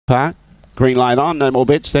Angle-Park. Green light on, no more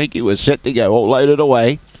bets, thank you. We're set to go, all loaded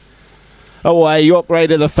away. Away, York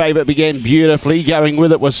Raider, the favourite, began beautifully. Going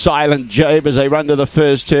with it was Silent Job as they run to the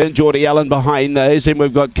first turn. Geordie Allen behind those. Then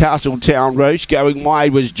we've got Castletown Roche. Going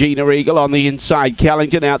wide was Gina Eagle. On the inside,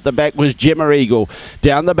 Callington. Out the back was Gemma Eagle.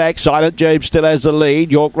 Down the back, Silent Job still has the lead.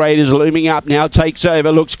 York Raiders looming up now. Takes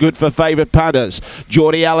over. Looks good for favourite punters.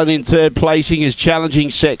 Geordie Allen in third placing is challenging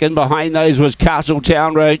second. Behind those was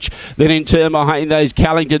Castletown Roche. Then in turn behind those,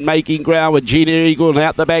 Callington making ground with Gina Eagle. And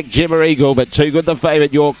out the back, Gemma Eagle. But too good the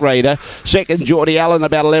favourite, York Raider. Second, Geordie Allen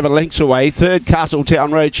about 11 lengths away. Third,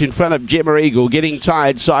 Castletown Roach in front of Gemma Eagle. Getting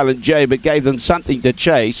tired, Silent Joe, but gave them something to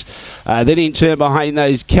chase. Then in turn behind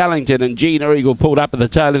those, Callington and Gina Eagle pulled up at the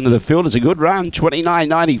tail end of the field. It's a good run,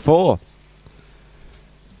 29.94.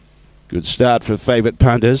 Good start for favourite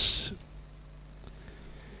punters.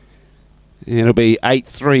 It'll be 8,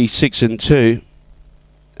 3, 6 and 2.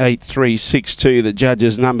 8, 3, 6, 2, the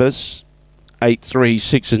judges' numbers. 8, 3,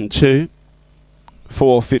 6 and 2.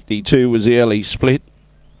 4.52 was the early split.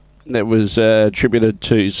 That was attributed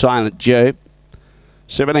to Silent Joe.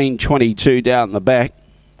 17.22 down the back.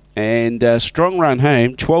 And strong run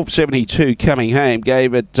home. 12.72 coming home.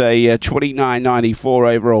 Gave it a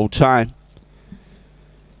 29.94 overall time.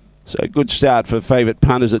 So a good start for favourite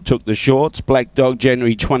punters that took the shorts. Black Dog,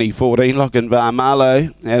 January 2014. Lochinvar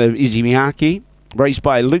Marlow out of Izumaki. Raced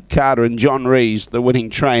by Luke Carter and John Rees, the winning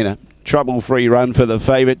trainer. Trouble-free run for the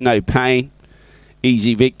favourite. No pain.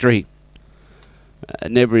 Easy victory.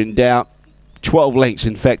 Never in doubt. 12 lengths,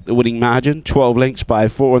 in fact, the winning margin. 12 lengths by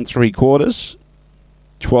 4 3/4.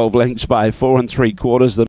 12 lengths by 4 3/4.